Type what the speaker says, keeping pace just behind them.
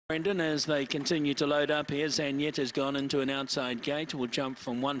Brendan, as they continue to load up here. Zanyetta's gone into an outside gate. Will jump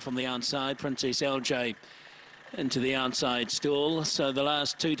from one from the outside. Princess LJ into the outside stall. So the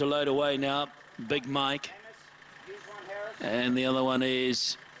last two to load away now. Big Mike. And the other one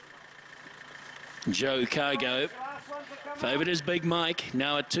is Joe Cargo. Favourite is Big Mike.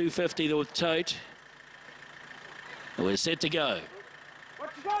 Now at 250 the tote. We're set to go.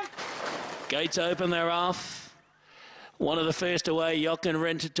 Gates open, they're off. One of the first away, Jochen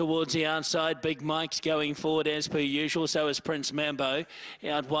Rindt towards the outside. Big Mike's going forward as per usual. So is Prince Mambo.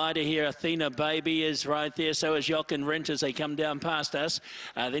 Out wider here, Athena Baby is right there. So is Jochen Rindt as they come down past us.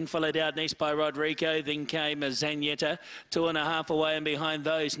 Then followed out next by Rodrigo. Then came Zanyetta. 2.5 away, and behind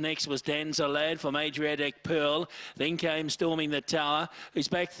those next was Danza Lad from Adriatic Pearl. Then came Storming the Tower, who's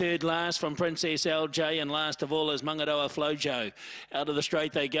back third last from Princess LJ. And last of all is Mangaroa Flojo. Out of the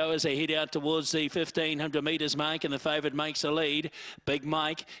straight they go as they head out towards the 1,500 metres mark, and the favourite makes a lead. Big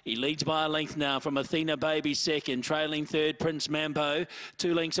Mike, he leads by a length now from Athena Baby second, trailing third Prince Mambo.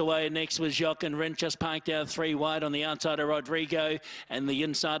 2 lengths away next was Jochen Rindt, just parked out 3 wide on the outside of Rodrigo, and the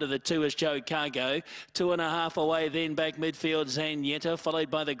inside of the 2 is Joe Cargo. 2.5 away then back midfield Zanyetta, followed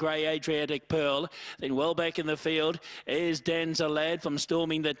by the grey Adriatic Pearl. Then well back in the field is Danza Lad from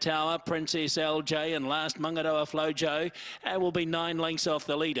Storming the Tower, Princess LJ, and last Mangaroa Flojo. It will be 9 lengths off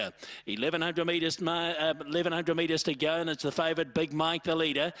the leader. 1,100 metres to go, and it's the favourite Big Mike, the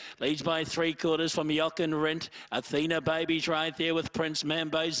leader. Leads by 3/4 from Jochen Rindt. Athena Baby's right there with Prince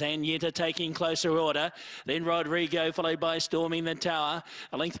Mambo. Zanyetta taking closer order. Then Rodrigo, followed by Storming the Tower.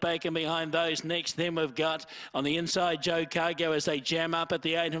 A length back and behind those next. Then we've got on the inside Joe Cargo as they jam up at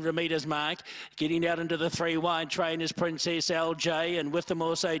the 800 metres mark. Getting out into the 3 wide train is Princess LJ, and with them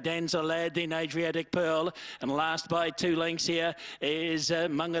also Danza Lad, then Adriatic Pearl. And last by 2 lengths here is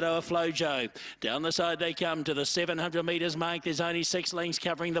Mangaroa Flojo. Down the side they come to the 700 metres mark. There's only 6 lengths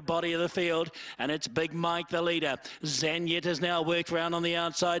covering the body of the field, and it's Big Mike, the leader. Zanyetta has now worked round on the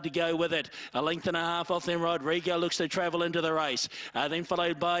outside to go with it. 1.5 lengths off, then Rodrigo looks to travel into the race. Then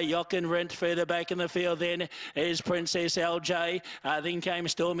followed by Jochen Rindt. Further back in the field then is Princess LJ. Then came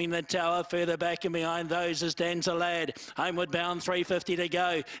Storming the Tower. Further back and behind those is Danza Lad. Homeward bound, 350 to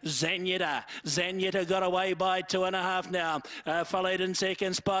go. Zanyetta got away by 2.5 now. Followed in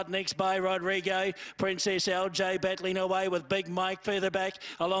second spot next by Rodrigo. Princess LJ battling away with Big Mike further back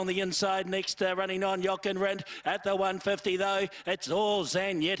along the inside next, running on Jochen Rindt at the 150 though. It's all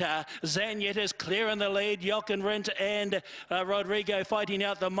Zanyetta. Zanyetta's clear in the lead. Jochen Rindt and Rodrigo fighting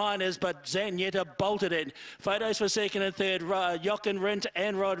out the minors, but Zanyetta bolted it. Photos for second and third, Jochen Rindt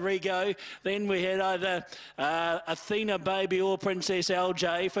and Rodrigo. Then we had either Athena Baby or Princess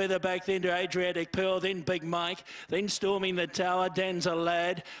LJ. Further back then to Adriatic Pearl, then Big Mike, then Storming the Tower, Danza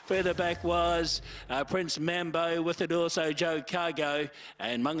Lad. Further back was Prince Mambo, with it also Joe Cargo,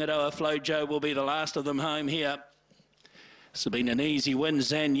 and Mangaroa Flojo will be the last of them home here. This has been an easy win.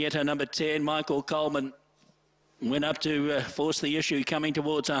 Zanyetta, number 10, Michael Coleman, went up to force the issue coming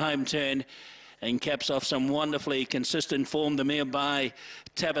towards a home turn, and caps off some wonderfully consistent form. The mare by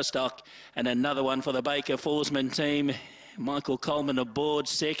Tavistock, and another one for the Baker Forsman team. Michael Coleman aboard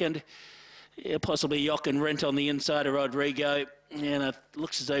second. Yeah, possibly Jochen Rindt on the inside of Rodrigo. And it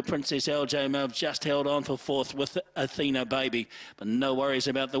looks as though Princess LJ may have just held on for fourth with Athena Baby. But no worries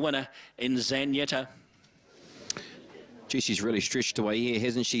about the winner in Zanyetta. Gee, she's really stretched away here,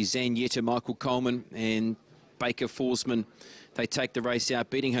 hasn't she? Zanyetta, Michael Coleman and Baker Forsman. They take the race out,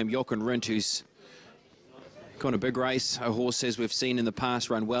 beating home Jochen Rindt, who's got a big race. A horse, as we've seen in the past,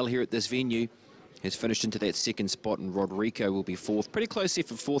 run well here at this venue. Has finished into that second spot, and Rodrigo will be fourth. Pretty close here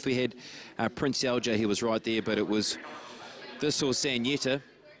for fourth. We had Prince LJ, he was right there, but it was this horse Zanyetta,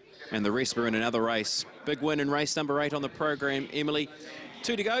 and the rest were in another race. Big win in race number 8 on the program, Emily.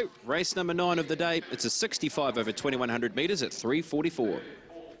 2 to go, race number 9 of the day. It's a 65 over 2,100 metres at 3:44.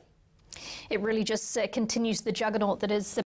 It really just continues the juggernaut that is